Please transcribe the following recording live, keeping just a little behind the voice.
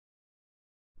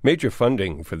Major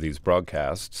funding for these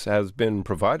broadcasts has been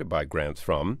provided by grants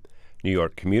from New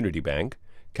York Community Bank,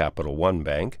 Capital One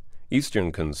Bank,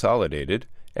 Eastern Consolidated,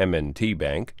 M&T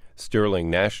Bank,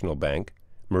 Sterling National Bank,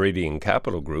 Meridian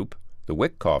Capital Group, the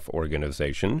Witkoff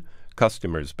Organization,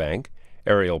 Customers Bank,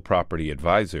 Ariel Property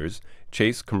Advisors,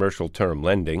 Chase Commercial Term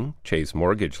Lending, Chase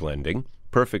Mortgage Lending,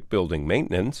 Perfect Building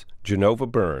Maintenance, Genova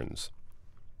Burns.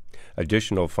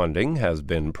 Additional funding has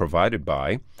been provided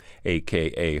by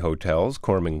AKA Hotels,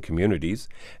 Corman Communities,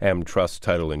 AmTrust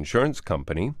Title Insurance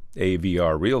Company,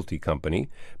 AVR Realty Company,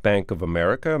 Bank of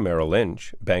America, Merrill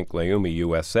Lynch, Bank Leumi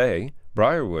USA,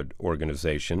 Briarwood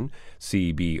Organization,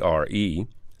 CBRE,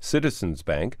 Citizens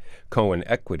Bank, Cohen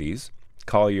Equities,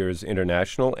 Colliers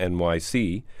International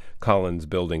NYC, Collins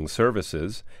Building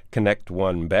Services, Connect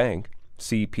One Bank,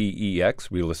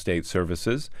 CPEX Real Estate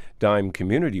Services, Dime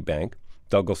Community Bank,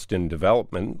 Douglaston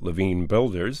Development, Levine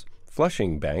Builders,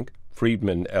 Flushing Bank,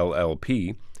 Friedman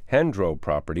LLP, Handro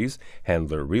Properties,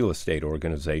 Handler Real Estate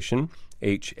Organization,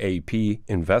 HAP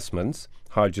Investments,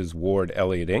 Hodges Ward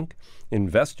Elliott Inc.,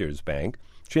 Investors Bank,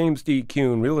 James D.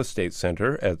 Kuhn Real Estate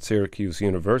Center at Syracuse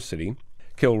University,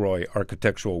 Kilroy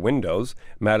Architectural Windows,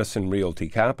 Madison Realty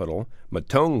Capital,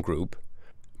 Matone Group,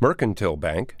 Mercantile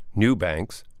Bank, New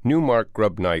Banks, Newmark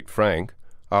Grubb Knight Frank,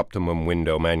 Optimum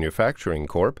Window Manufacturing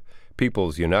Corp.,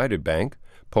 People's United Bank,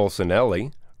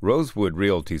 Polsonelli, Rosewood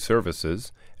Realty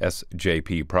Services,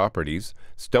 SJP Properties,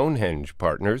 Stonehenge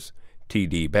Partners,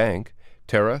 TD Bank,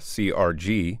 Terra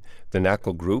CRG, the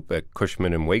Knackle Group at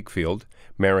Cushman & Wakefield,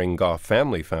 Maring Goff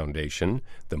Family Foundation,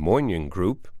 the Moynihan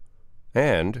Group,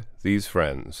 and these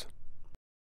friends.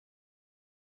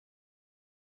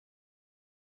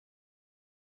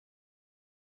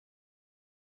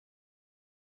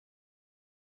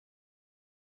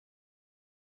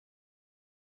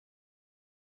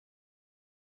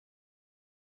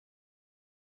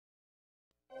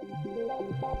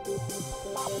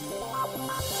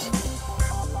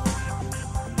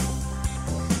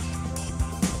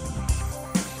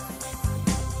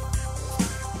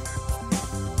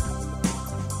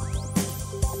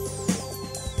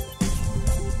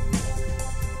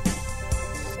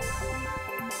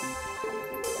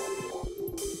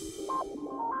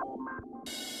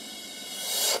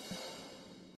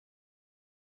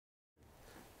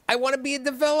 I want to be a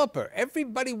developer.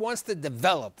 Everybody wants to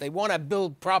develop. They want to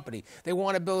build property. They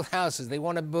want to build houses. They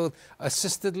want to build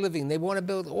assisted living. They want to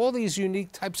build all these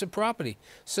unique types of property.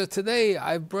 So today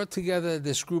I've brought together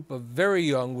this group of very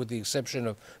young, with the exception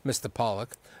of Mr.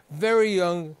 Polack, very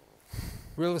young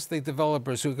real estate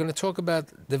developers who are going to talk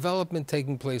about development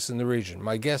taking place in the region.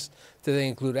 My guests today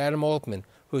include Adam Altman,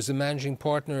 who is the managing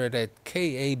partner at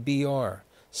KABR,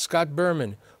 Scott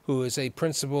Burman, who is a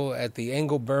principal at the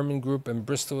Engel Burman Group and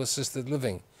Bristol Assisted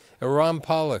Living, Eran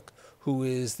Polack, who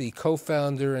is the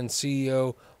co-founder and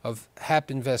CEO of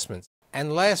HAP Investments,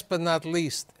 and last but not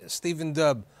least, Stephen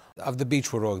Dubb of the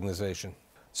Beechwood organization.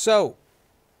 So,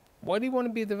 why do you want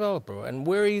to be a developer, and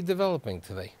where are you developing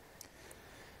today?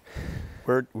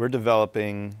 We're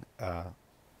developing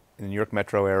in the New York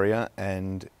metro area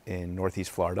and in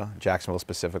Northeast Florida, Jacksonville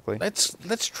specifically.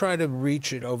 Let's try to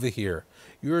reach it over here.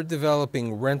 You're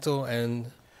developing rental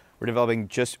and... We're developing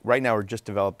right now we're just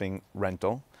developing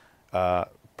rental,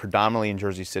 predominantly in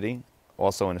Jersey City,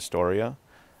 also in Astoria.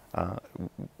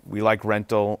 We like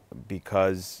rental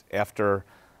because after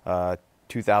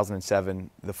 2007,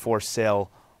 the for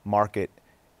sale market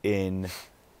in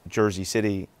Jersey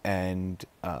City and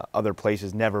other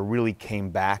places never really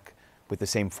came back with the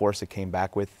same force it came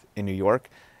back with in New York.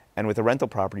 And with a rental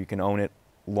property, you can own it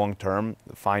long term.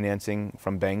 The financing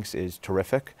from banks is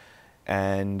terrific,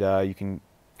 and you can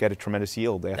get a tremendous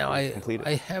yield after you complete it.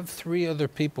 I have three other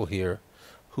people here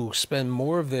who spend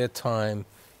more of their time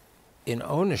in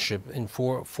ownership in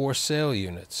for sale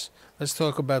units. Let's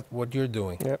talk about what you're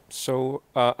doing. Yep. So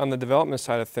on the development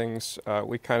side of things,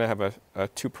 we kind of have a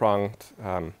two-pronged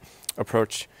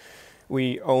approach.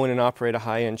 We own and operate a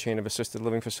high-end chain of assisted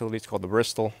living facilities called the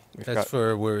Bristol. That's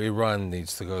for where Eran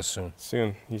needs to go soon.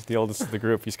 Soon. He's the oldest of the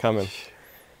group. He's coming.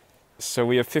 So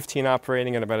we have 15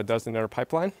 operating and about a dozen in our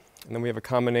pipeline. And then we have a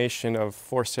combination of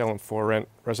for sale and for rent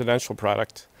residential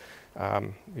product.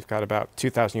 We've got about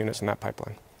 2,000 units in that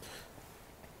pipeline.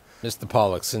 Mr.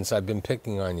 Polack, since I've been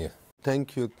picking on you.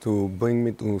 Thank you to bring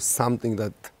me to something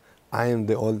that I am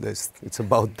the oldest. It's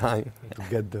about time to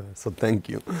get there, so thank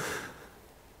you.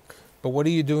 But what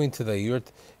are you doing today?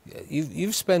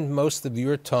 You've spent most of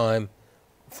your time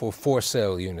for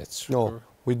sale units. No,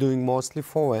 we're doing mostly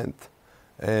for rent.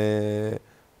 We're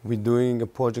doing a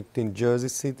project in Jersey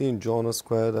City, in Jonas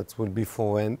Square, that will be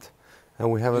for rent.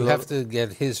 And we have a You lot. have to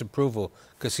get his approval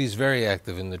because he's very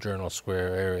active in the Journal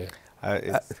Square area.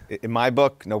 In my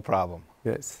book, no problem.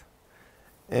 Yes,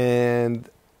 and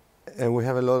we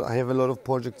have a lot. I have a lot of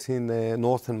projects in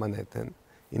northern Manhattan,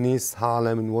 in East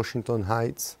Harlem, in Washington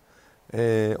Heights,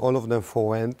 all of them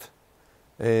for rent.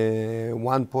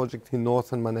 One project in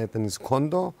northern Manhattan is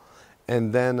condo,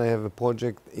 and then I have a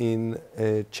project in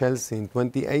Chelsea, in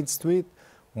 28th Street.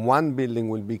 One building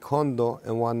will be condo,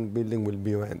 and one building will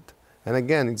be rent. And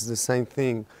again, it's the same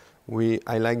thing.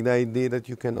 I like the idea that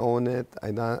you can own it.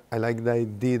 I like the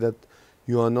idea that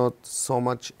you are not so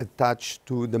much attached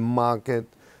to the market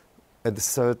at a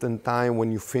certain time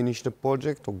when you finish the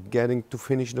project or getting to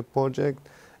finish the project.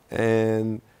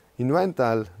 And in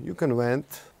rental, you can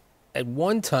rent. At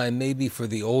one time, maybe for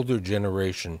the older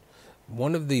generation,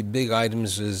 one of the big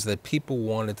items is that people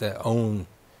wanted to own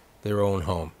their own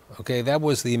home. Okay, that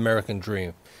was the American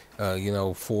dream,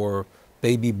 for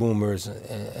baby boomers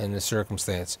and the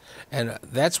circumstance. And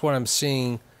that's what I'm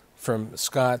seeing from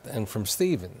Scott and from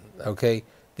Stephen, okay,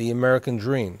 the American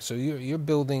dream. So you're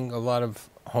building a lot of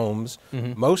homes,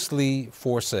 mostly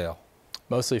for sale.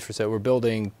 Mostly for sale. We're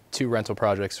building 2 rental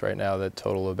projects right now that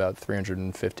total about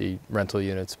 350 rental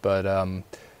units, but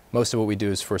most of what we do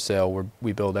is for sale.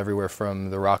 We build everywhere from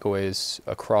the Rockaways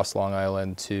across Long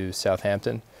Island to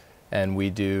Southampton, and we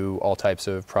do all types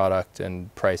of product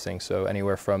and pricing, so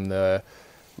anywhere from the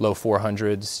low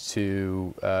 400s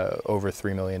to over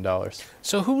 $3 million.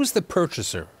 So who's the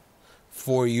purchaser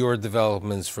for your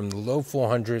developments from the low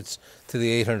 400s to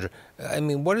the 800? I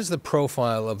mean, what is the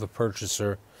profile of a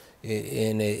purchaser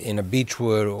in a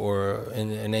Beechwood or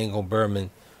in an Engel Burman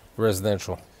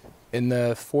residential? In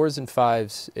the 4s and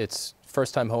 5s, it's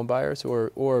first-time home buyers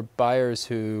or buyers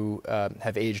who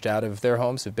have aged out of their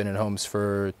homes, have been in homes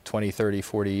for 20, 30,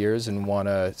 40 years and want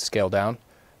to scale down.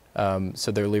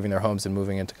 So they're leaving their homes and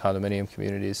moving into condominium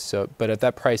communities. But at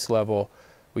that price level,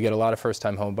 we get a lot of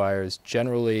first-time home buyers.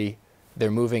 Generally,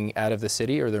 they're moving out of the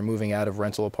city or they're moving out of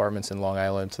rental apartments in Long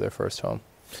Island to their first home.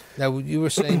 Now, you were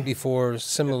saying before,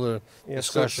 similar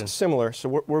discussion. So similar. So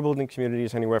we're building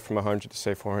communities anywhere from 100 to,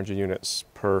 say, 400 units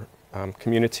per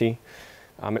community.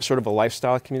 It's sort of a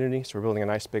lifestyle community, so we're building a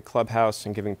nice big clubhouse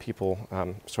and giving people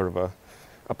sort of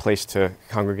a place to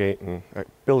congregate and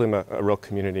building a real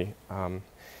community.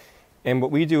 And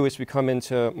what we do is we come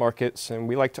into markets and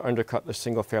we like to undercut the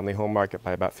single-family home market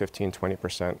by about 15,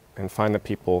 20% and find that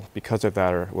people, because of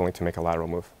that, are willing to make a lateral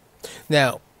move.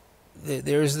 Now,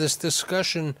 there's this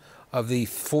discussion of the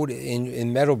 40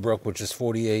 in Meadowbrook, which is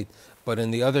 48, but in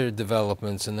the other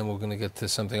developments, and then we're going to get to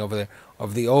something over there,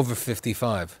 of the over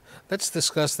 55. Let's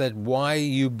discuss that, why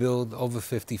you build over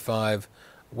 55,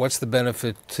 what's the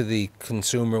benefit to the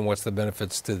consumer, and what's the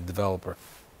benefits to the developer?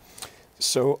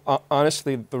 So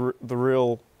honestly, the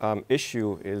real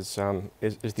issue is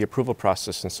the approval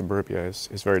process in suburbia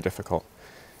is very difficult.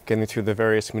 Getting through the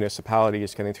various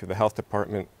municipalities, getting through the health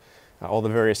department, all the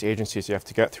various agencies you have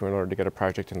to get through in order to get a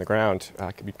project in the ground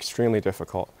can be extremely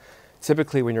difficult.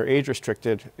 Typically, when you're age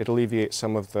restricted, it alleviates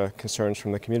some of the concerns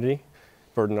from the community,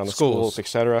 burden on the schools, et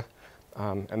cetera,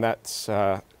 and that's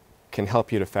can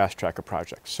help you to fast track a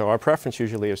project. So our preference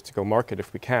usually is to go market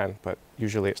if we can, but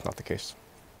usually it's not the case.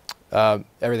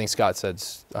 Everything Scott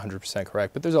said's 100%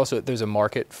 correct, but there's a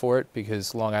market for it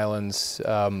because Long Island's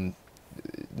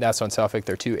Nassau and Suffolk,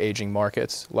 they're 2 aging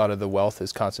markets. A lot of the wealth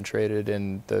is concentrated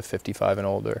in the 55 and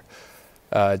older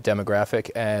demographic,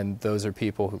 and those are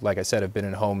people who, like I said, have been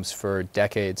in homes for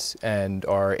decades and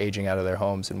are aging out of their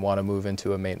homes and want to move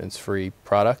into a maintenance-free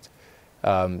product.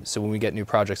 So when we get new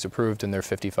projects approved and they're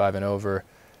 55 and over,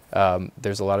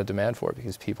 there's a lot of demand for it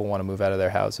because people want to move out of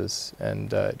their houses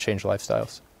and change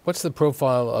lifestyles. What's the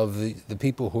profile of the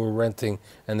people who are renting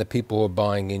and the people who are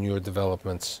buying in your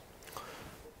developments?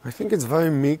 I think it's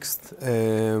very mixed.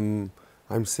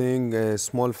 I'm seeing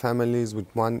small families with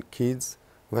 1 kids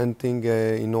renting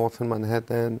in northern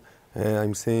Manhattan.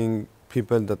 I'm seeing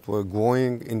people that were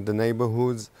growing in the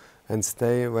neighborhoods and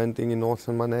stay renting in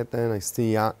northern Manhattan. I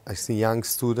see young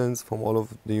students from all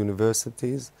of the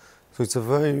universities. So it's a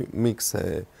very mixed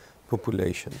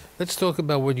population. Let's talk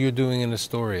about what you're doing in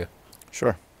Astoria.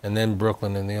 Sure. And then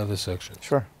Brooklyn in the other section.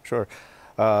 Sure.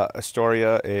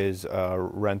 Astoria is a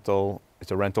rental. It's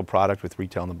a rental product with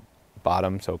retail on the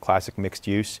bottom, so classic mixed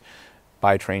use,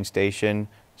 by a train station,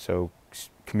 so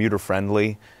commuter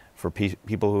friendly for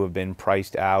people who have been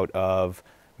priced out of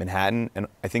Manhattan. And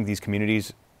I think these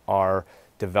communities are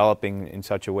developing in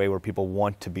such a way where people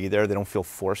want to be there. They don't feel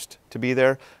forced to be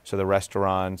there. So the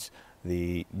restaurants,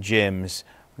 the gyms,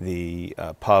 the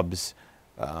pubs,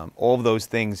 all of those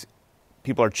things,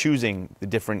 people are choosing the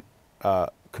different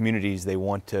communities they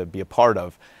want to be a part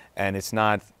of. And it's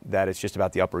not that it's just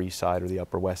about the Upper East Side or the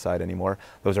Upper West Side anymore.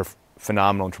 Those are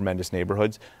phenomenal and tremendous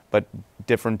neighborhoods, but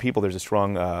different people. There's a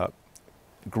strong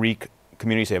Greek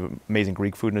community. So they have amazing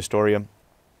Greek food in Astoria.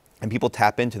 And people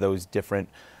tap into those different,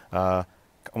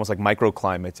 almost like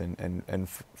microclimates and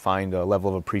find a level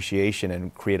of appreciation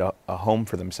and create a home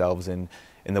for themselves in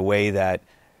the way that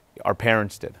our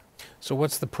parents did. So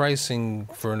what's the pricing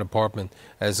for an apartment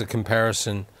as a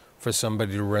comparison for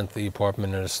somebody to rent the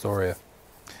apartment in Astoria?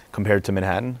 Compared to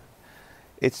Manhattan,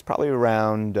 it's probably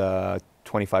around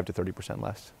 25 to 30%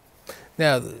 less.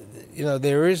 Now, you know,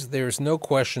 there's no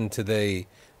question today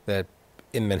that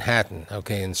in Manhattan,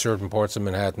 okay, in certain parts of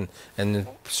Manhattan and in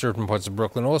certain parts of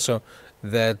Brooklyn also,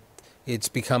 that it's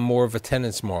become more of a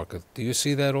tenant's market. Do you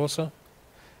see that also?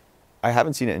 I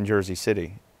haven't seen it in Jersey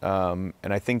City, and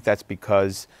I think that's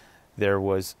because there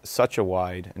was such a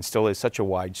wide, and still is such a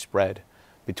wide spread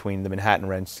between the Manhattan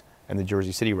rents and the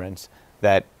Jersey City rents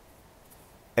that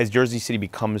as Jersey City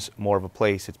becomes more of a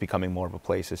place, it's becoming more of a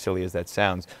place, as silly as that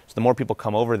sounds. So the more people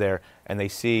come over there and they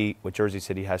see what Jersey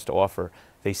City has to offer,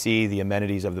 they see the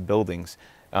amenities of the buildings.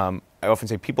 I often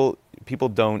say people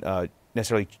don't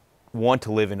necessarily want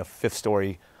to live in a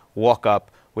fifth-story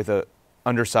walk-up with a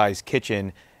undersized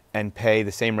kitchen and pay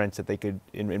the same rents that they could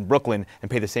in Brooklyn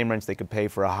and pay the same rents they could pay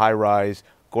for a high-rise,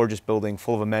 gorgeous building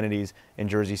full of amenities in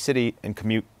Jersey City and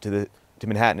commute to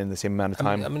Manhattan in the same amount of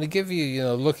time. I'm going to give you, you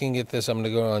know, looking at this, I'm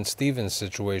going to go on Stephen's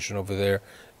situation over there.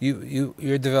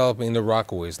 You're developing the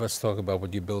Rockaways. Let's talk about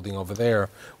what you're building over there,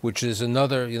 which is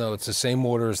another, you know, it's the same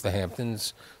order as the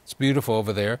Hamptons. It's beautiful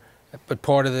over there, but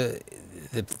part of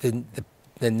the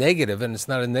negative, and it's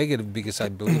not a negative because I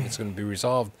believe it's going to be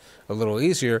resolved a little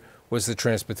easier, was the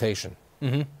transportation.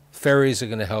 Mm-hmm. Ferries are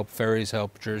going to help. Ferries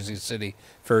help Jersey City.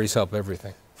 Ferries help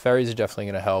everything. Ferries are definitely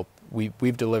going to help.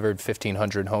 We've delivered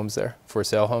 1,500 homes there, for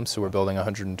sale homes, so we're building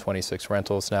 126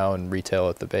 rentals now and retail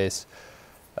at the base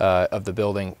of the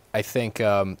building. I think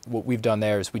what we've done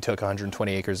there is we took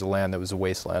 120 acres of land that was a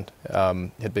wasteland.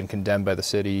 Had been condemned by the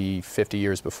city 50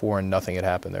 years before and nothing had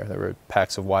happened there. There were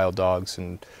packs of wild dogs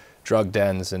and drug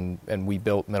dens, and we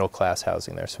built middle-class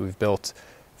housing there. So we've built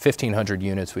 1,500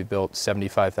 units. We built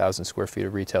 75,000 square feet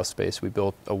of retail space. We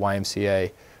built a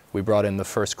YMCA. We brought in the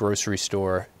first grocery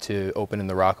store to open in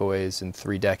the Rockaways in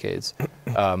 3 decades.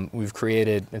 We've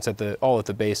created, it's all at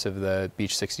the base of the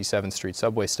Beach 67th Street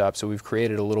subway stop, so we've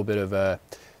created a little bit of a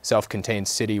self-contained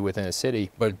city within a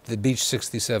city. But the Beach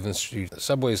 67th Street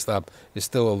subway stop is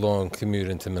still a long commute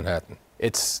into Manhattan.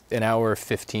 It's an hour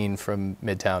 15 from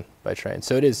Midtown by train.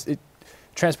 So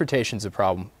transportation's a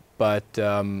problem, but,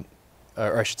 or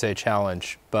I should say a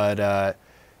challenge, but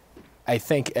I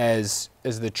think as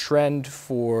the trend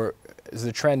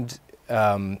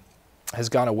has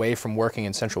gone away from working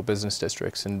in central business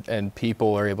districts and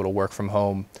people are able to work from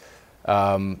home,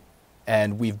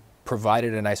 and we've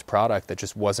provided a nice product that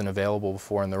just wasn't available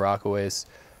before in the Rockaways,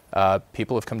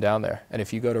 people have come down there. And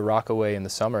if you go to Rockaway in the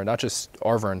summer, not just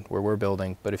Arvern where we're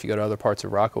building, but if you go to other parts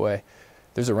of Rockaway,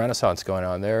 there's a renaissance going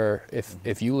on there.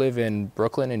 If you live in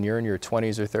Brooklyn and you're in your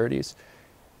 20s or 30s,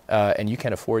 and you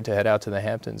can afford to head out to the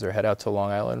Hamptons or head out to Long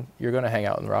Island, you're going to hang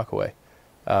out in Rockaway.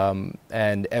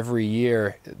 And every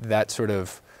year, that sort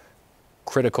of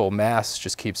critical mass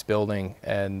just keeps building,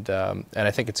 and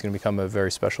I think it's going to become a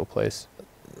very special place.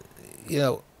 You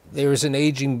know, there is an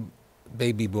aging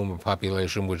baby boomer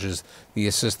population, which is the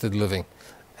assisted living.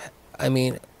 I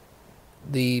mean,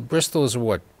 the Bristol is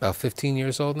what, about 15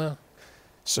 years old now?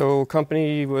 So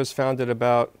company was founded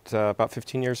about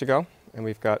 15 years ago, and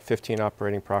we've got 15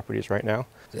 operating properties right now.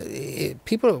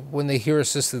 People, when they hear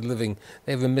assisted living,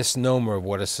 they have a misnomer of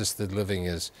what assisted living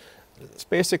is. It's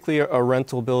basically a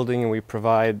rental building, and we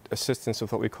provide assistance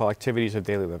with what we call activities of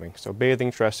daily living. So bathing,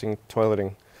 dressing,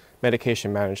 toileting,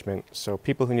 medication management. So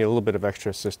people who need a little bit of extra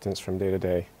assistance from day to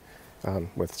day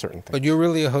with certain things. But you're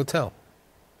really a hotel.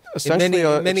 Essentially,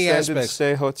 in many extended aspects,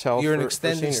 stay hotel. You're an for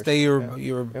extended seniors. stay.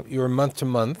 Yeah. You're month to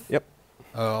month. Yep.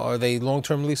 Are they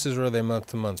long-term leases or are they month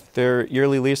to month? They're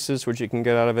yearly leases, which you can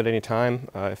get out of at any time.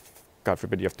 If God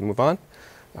forbid you have to move on.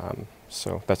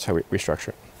 So that's how we restructure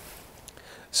it.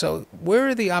 So where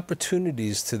are the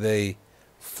opportunities today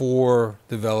for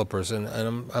developers? And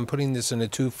I'm putting this in a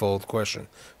twofold question.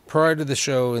 Prior to the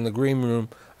show in the green room,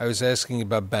 I was asking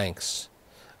about banks,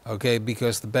 okay,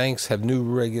 because the banks have new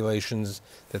regulations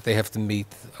that they have to meet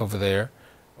over there.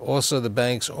 Also, the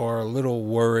banks are a little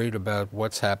worried about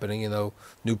what's happening. You know,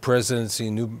 new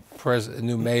presidency, new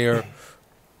mayor,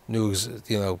 new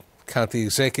county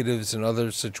executives, and other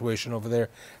situation over there.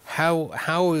 How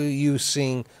are you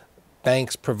seeing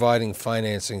banks providing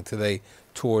financing today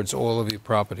towards all of your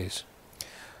properties?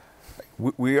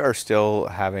 We are still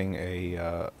having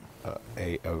a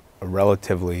a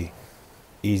relatively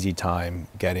easy time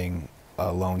getting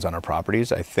loans on our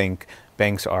properties. I think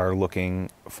banks are looking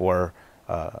for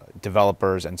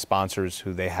developers and sponsors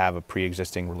who they have a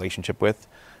pre-existing relationship with,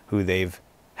 who they've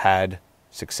had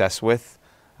success with,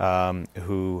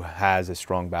 who has a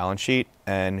strong balance sheet,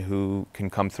 and who can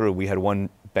come through. We had one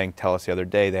bank tell us the other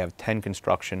day they have 10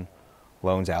 construction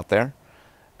loans out there,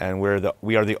 and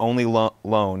we are the only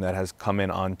loan that has come in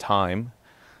on time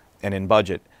and in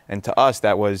budget. And to us,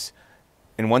 that was,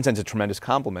 in one sense, a tremendous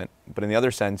compliment, but in the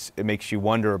other sense, it makes you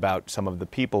wonder about some of the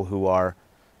people who are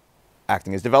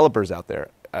acting as developers out there.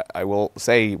 I will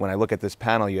say, when I look at this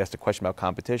panel, you asked a question about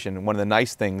competition, and one of the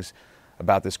nice things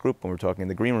about this group when we're talking in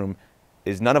the green room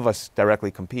is none of us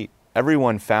directly compete.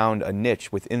 Everyone found a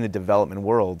niche within the development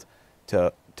world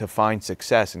to find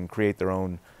success and create their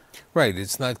own. Right,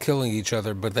 it's not killing each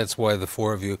other, but that's why the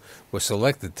four of you were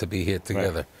selected to be here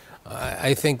together. Right.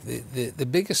 I think the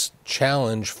biggest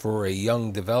challenge for a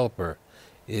young developer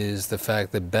is the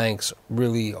fact that banks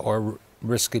really are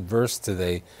risk adverse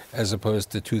today as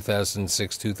opposed to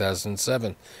 2006,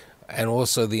 2007, and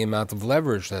also the amount of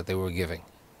leverage that they were giving.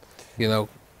 You know,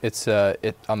 it's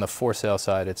on the for sale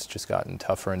side, it's just gotten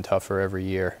tougher and tougher every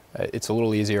year. It's a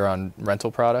little easier on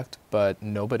rental product, but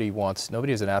nobody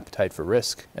has an appetite for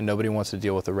risk, and nobody wants to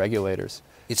deal with the regulators.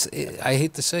 I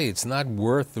hate to say, it's not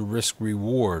worth the risk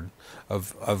reward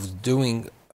of doing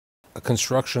a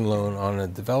construction loan on a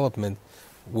development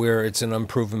where it's an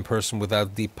unproven person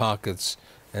without deep pockets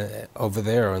over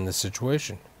there in the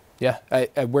situation. Yeah,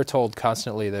 we're told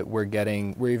constantly that we're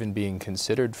even being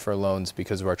considered for loans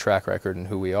because of our track record and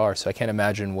who we are. So I can't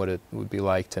imagine what it would be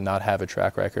like to not have a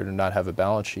track record and not have a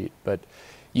balance sheet. But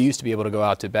you used to be able to go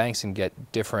out to banks and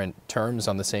get different terms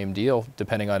on the same deal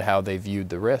depending on how they viewed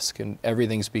the risk. And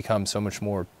everything's become so much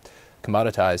more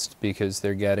commoditized because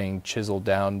they're getting chiseled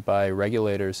down by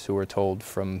regulators who are told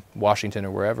from Washington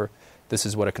or wherever, this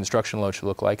is what a construction loan should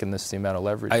look like, and this is the amount of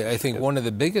leverage. I think one of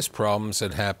the biggest problems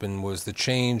that happened was the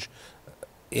change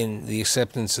in the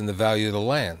acceptance and the value of the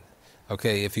land.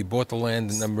 Okay, if you bought the land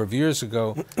a number of years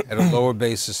ago at a lower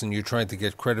basis and you're trying to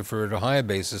get credit for it at a higher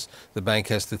basis, the bank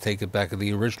has to take it back at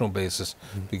the original basis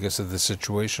because of the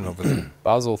situation over there.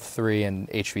 Basel III and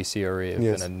HVCRE have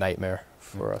been a nightmare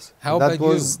for us. How about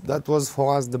you? That was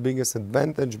for us the biggest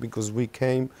advantage because we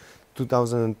came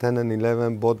 2010 and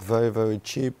 11, bought very, very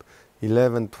cheap.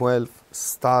 11, 12,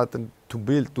 started to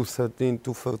build 2013,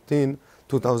 2014,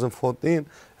 2014,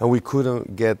 and we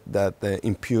couldn't get that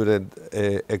imputed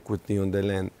equity on the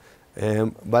land.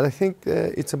 But I think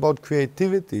it's about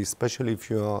creativity, especially if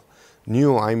you are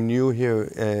new. I'm new here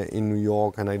in New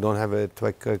York, and I don't have a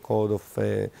track record of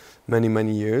many,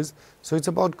 many years. So it's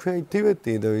about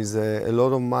creativity. There is a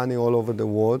lot of money all over the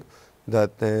world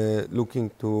that looking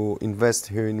to invest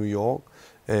here in New York.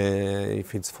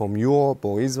 If it's from Europe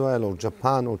or Israel or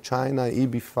Japan or China,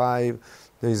 EB5,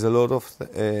 there is a lot of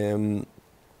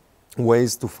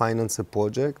ways to finance a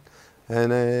project,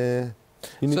 and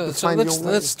you need to find your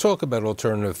way. Let's talk about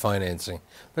alternative financing.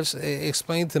 Let's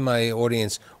explain to my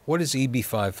audience, what is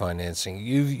EB5 financing?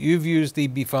 You've used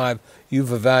EB5,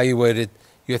 you've evaluated,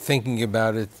 you're thinking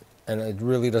about it, and it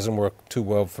really doesn't work too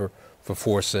well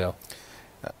for sale.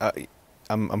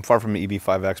 I'm far from an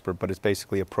EB5 expert, but it's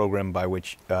basically a program by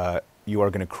which you are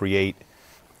going to create,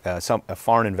 a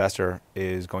foreign investor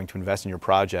is going to invest in your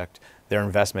project. Their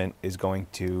investment is going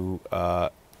to,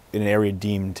 in an area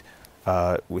deemed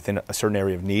within a certain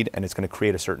area of need, and it's going to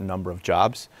create a certain number of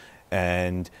jobs.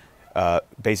 And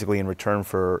basically in return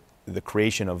for the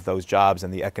creation of those jobs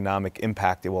and the economic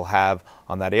impact it will have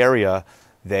on that area,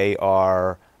 they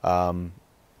are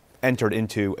entered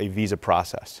into a visa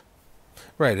process.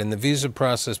 Right, and the visa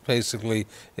process basically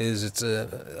is,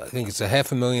 I think it's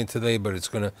 $500,000 today, but it's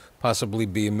going to possibly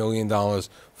be $1 million.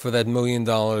 For that $1 million,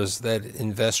 that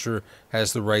investor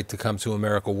has the right to come to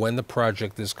America when the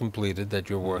project is completed that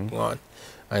you're working on,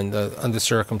 and under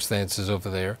circumstances over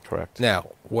there. Correct.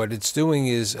 Now, what it's doing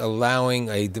is allowing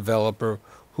a developer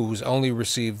who's only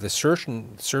received a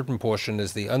certain portion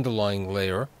as the underlying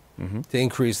layer to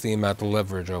increase the amount of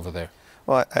leverage over there.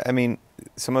 Well, I mean,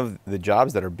 some of the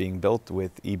jobs that are being built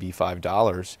with EB5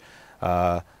 dollars,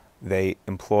 they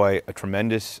employ a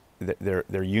tremendous,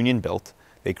 they're union built.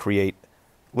 They create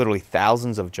literally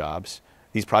thousands of jobs.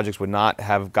 These projects would not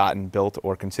have gotten built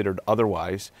or considered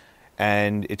otherwise.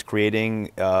 And it's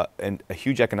creating a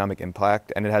huge economic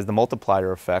impact, and it has the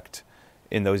multiplier effect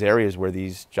in those areas where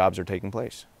these jobs are taking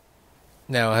place.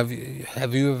 Now, have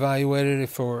you evaluated it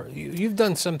for? You've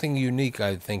done something unique,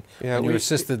 I think, in your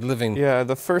assisted living. Yeah,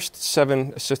 the first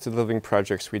 7 assisted living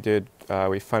projects we did,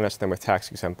 we financed them with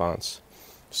tax-exempt bonds.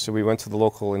 So we went to the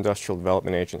local industrial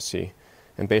development agency,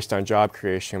 and based on job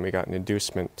creation, we got an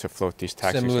inducement to float these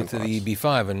tax Similar exempt to the bonds.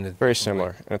 EB5. And Very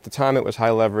similar. And at the time, it was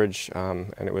high leverage,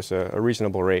 and it was a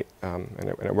reasonable rate, and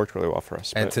it worked really well for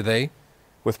us. And But today,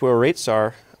 with where rates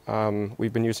are,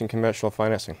 we've been using conventional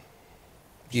financing.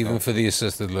 even for the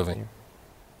assisted living.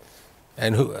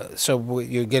 And so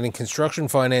you're getting construction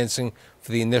financing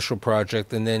for the initial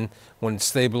project, and then when it's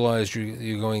stabilized,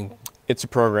 you're going. It's a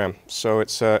program, so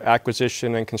it's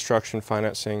acquisition and construction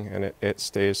financing, and it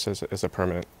stays as a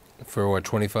permanent. For what,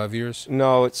 25 years?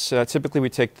 No, it's typically we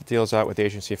take the deals out with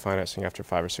agency financing after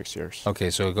 5 or 6 years.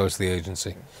 Okay, so it goes to the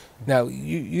agency. Now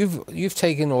you've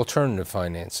taken alternative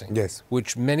financing. Yes.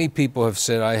 Which many people have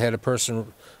said. I had a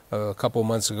person a couple of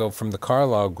months ago from the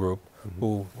Carlyle Group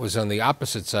who was on the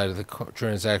opposite side of the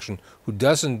transaction, who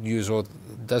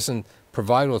doesn't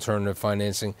provide alternative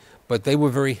financing, but they were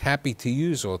very happy to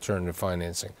use alternative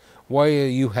financing. Why are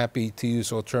you happy to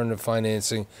use alternative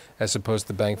financing as opposed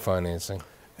to bank financing?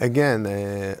 Again,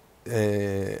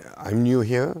 I'm new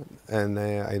here, and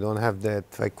I don't have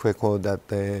that track record that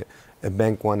a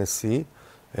bank want to see.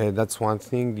 That's one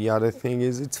thing. The other thing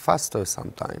is it's faster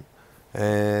sometimes,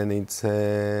 and it's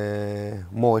a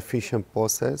more efficient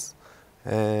process,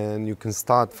 and you can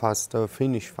start faster,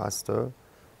 finish faster,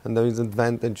 and there is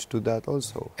advantage to that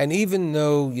also. And even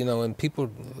though, and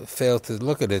people fail to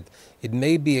look at it, it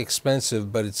may be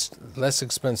expensive, but it's less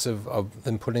expensive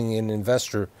than putting in an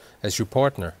investor as your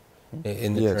partner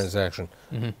in the transaction.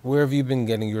 Where have you been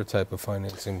getting your type of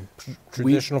financing?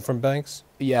 Traditional from banks?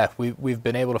 Yeah, we've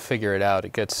been able to figure it out.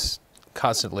 It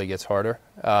constantly gets harder.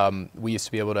 We used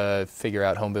to be able to figure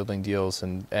out home building deals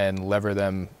and lever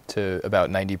them to about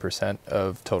 90%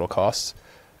 of total costs.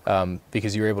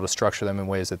 Because you were able to structure them in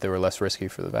ways that they were less risky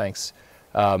for the banks.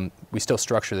 We still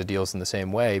structure the deals in the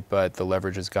same way, but the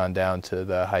leverage has gone down to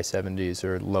the high 70s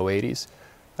or low 80s.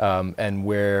 And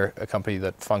we're a company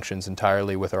that functions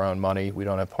entirely with our own money. We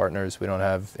don't have partners. We don't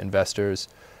have investors.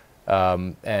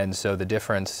 And so the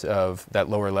difference of that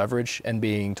lower leverage and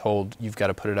being told you've got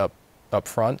to put it up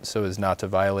front so as not to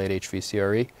violate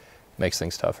HVCRE makes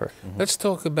things tougher. Let's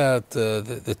talk about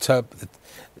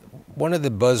one of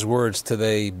the buzzwords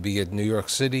today, be it New York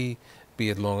City, be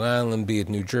it Long Island, be it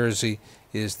New Jersey,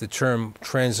 is the term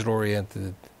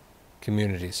transit-oriented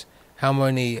communities. How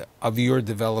many of your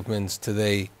developments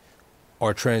today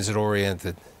are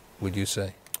transit-oriented, would you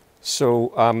say?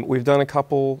 So we've done a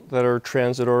couple that are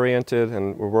transit-oriented,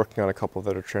 and we're working on a couple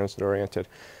that are transit-oriented.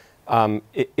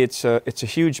 It's a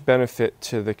huge benefit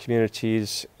to the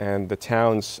communities and the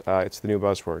towns. It's the new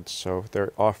buzzwords. So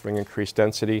they're offering increased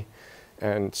density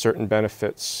and certain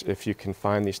benefits if you can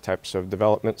find these types of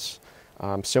developments.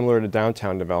 Similar to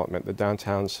downtown development, the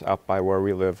downtowns out by where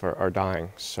we live are dying.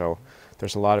 So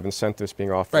there's a lot of incentives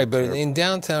being offered. Right, but in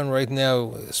downtown right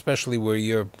now, especially where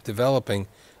you're developing,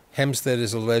 Hempstead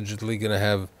is allegedly going to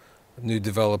have new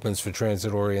developments for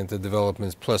transit-oriented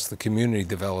developments, plus the community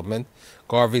development.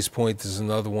 Garvey's Point is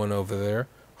another one over there.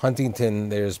 Huntington,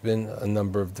 there's been a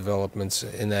number of developments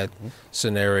in that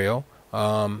scenario.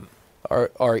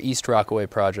 Our East Rockaway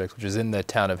project, which is in the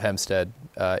town of Hempstead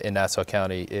in Nassau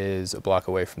County, is a block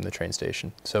away from the train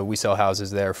station. So we sell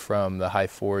houses there from the high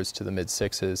 4s to the mid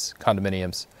 6s,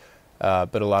 condominiums.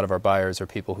 But a lot of our buyers are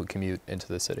people who commute into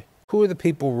the city. Who are the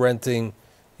people renting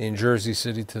in Jersey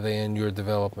City today in your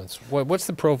developments? What's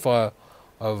the profile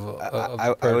of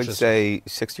I would say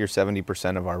 60 or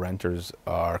 70% of our renters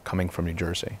are coming from New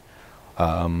Jersey.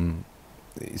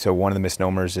 So one of the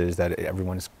misnomers is that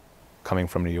everyone is coming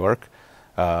from New York.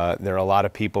 There are a lot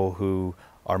of people who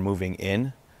are moving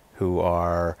in, who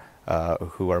are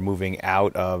moving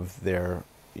out of their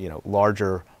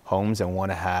larger homes and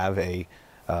want to have a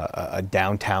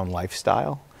downtown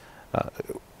lifestyle.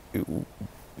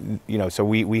 So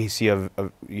we see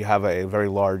you have a very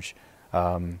large,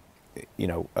 a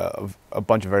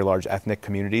bunch of very large ethnic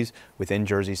communities within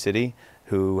Jersey City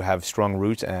who have strong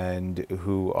roots and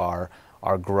who are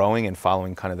growing and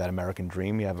following kind of that American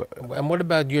dream. And what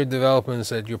about your developments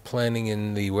that you're planning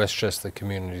in the Westchester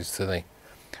communities today?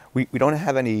 We don't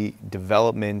have any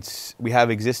developments. We have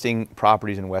existing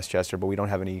properties in Westchester, but we don't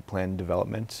have any planned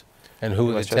developments. And who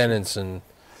are the tenants in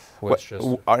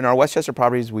Westchester? In our Westchester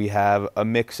properties, we have a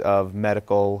mix of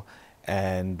medical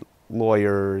and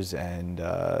lawyers, and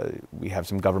we have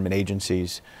some government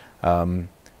agencies, kind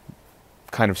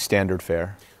of standard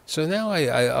fare. So now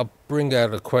I'll bring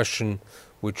out a question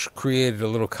which created a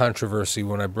little controversy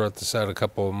when I brought this out a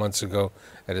couple of months ago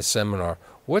at a seminar.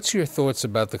 What's your thoughts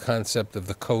about the concept of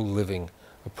the co-living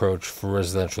approach for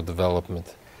residential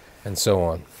development and so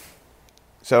on?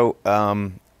 So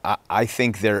I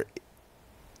think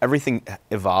everything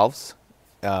evolves,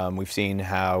 We've seen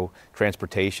how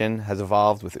transportation has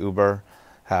evolved with Uber,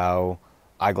 how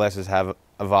eyeglasses have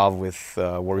evolved with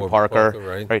Warby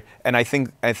Parker, right? And I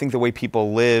think the way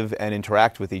people live and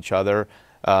interact with each other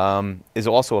is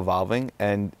also evolving,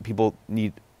 and people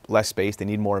need less space, they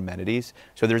need more amenities.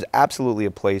 So there's absolutely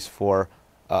a place for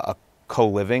a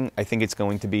co-living. I think it's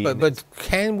going to be... But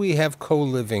can we have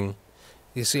co-living?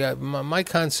 You see, my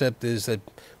concept is that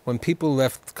when people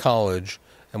left college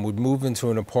and would move into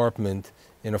an apartment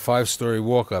in a 5-story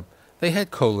walk-up, they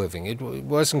had co-living. It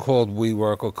wasn't called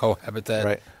WeWork or Cohabitat.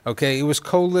 Right. Okay, it was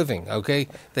co-living. Okay,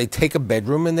 they take a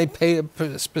bedroom and they pay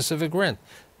a specific rent.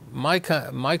 My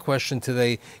question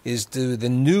today is the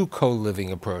new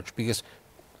co-living approach, because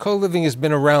co-living has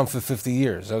been around for 50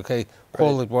 years. Okay,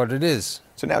 call it what it is.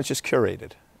 So now it's just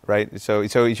curated, right? So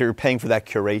you're paying for that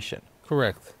curation.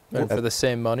 Correct. And for the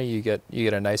same money, you get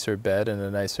a nicer bed and a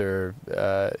nicer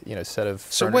set of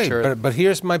So furniture. wait, but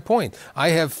here's my point. I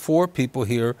have 4 people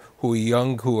here who are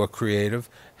young, who are creative.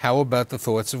 How about the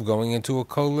thoughts of going into a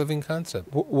co-living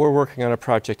concept? We're working on a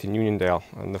project in Uniondale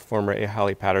on the former A.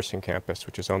 Holly Patterson campus,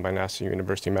 which is owned by Nassau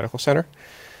University Medical Center.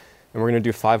 And we're going to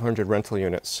do 500 rental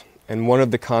units. And one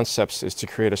of the concepts is to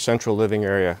create a central living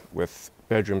area with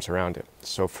bedrooms around it.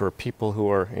 So for people who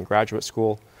are in graduate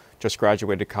school, just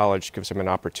graduated college, gives them an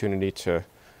opportunity to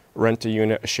rent a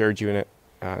unit, a shared unit,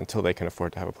 until they can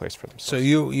afford to have a place for themselves. So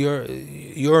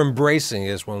you're embracing,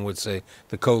 as one would say,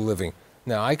 the co-living.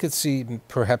 Now, I could see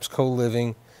perhaps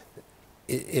co-living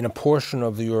in a portion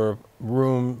of your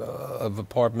room of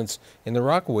apartments in the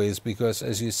Rockaways, because,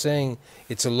 as you're saying,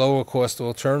 it's a lower cost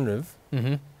alternative.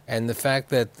 Mm-hmm. And the fact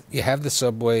that you have the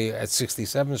subway at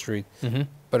 67th Street, Mm-hmm.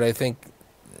 but I think,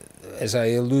 as I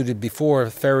alluded before,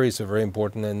 ferries are very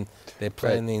important, and they're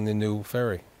planning the new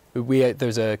ferry.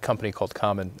 There's a company called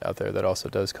Common out there that also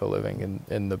does co-living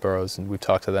in the boroughs, and we've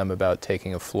talked to them about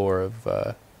taking a floor of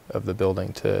the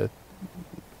building to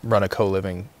run a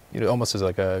co-living, almost as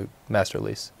like a master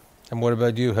lease. And what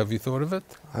about you? Have you thought of it?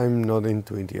 I'm not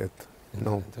into it yet.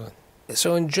 No.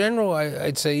 So in general,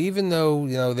 I'd say, even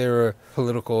though there are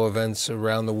political events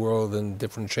around the world and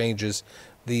different changes,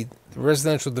 the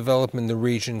residential development in the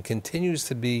region continues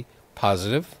to be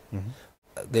positive. Mm-hmm.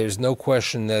 There's no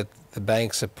question that the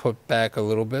banks have put back a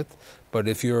little bit, but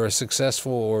if you're a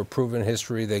successful or proven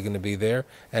history, they're going to be there.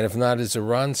 And if not, as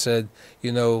Eran said,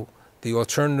 the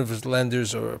alternative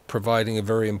lenders are providing a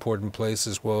very important place,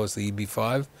 as well as the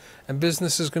EB-5, and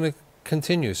business is going to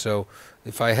continue. So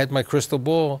if I had my crystal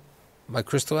ball, my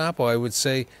crystal apple, I would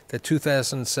say that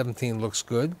 2017 looks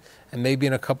good, and maybe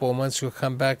in a couple of months you'll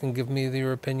come back and give me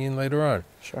your opinion later on.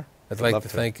 Sure. I'd like to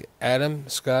thank Adam,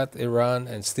 Scott, Eran,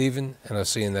 and Stephen, and I'll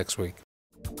see you next week.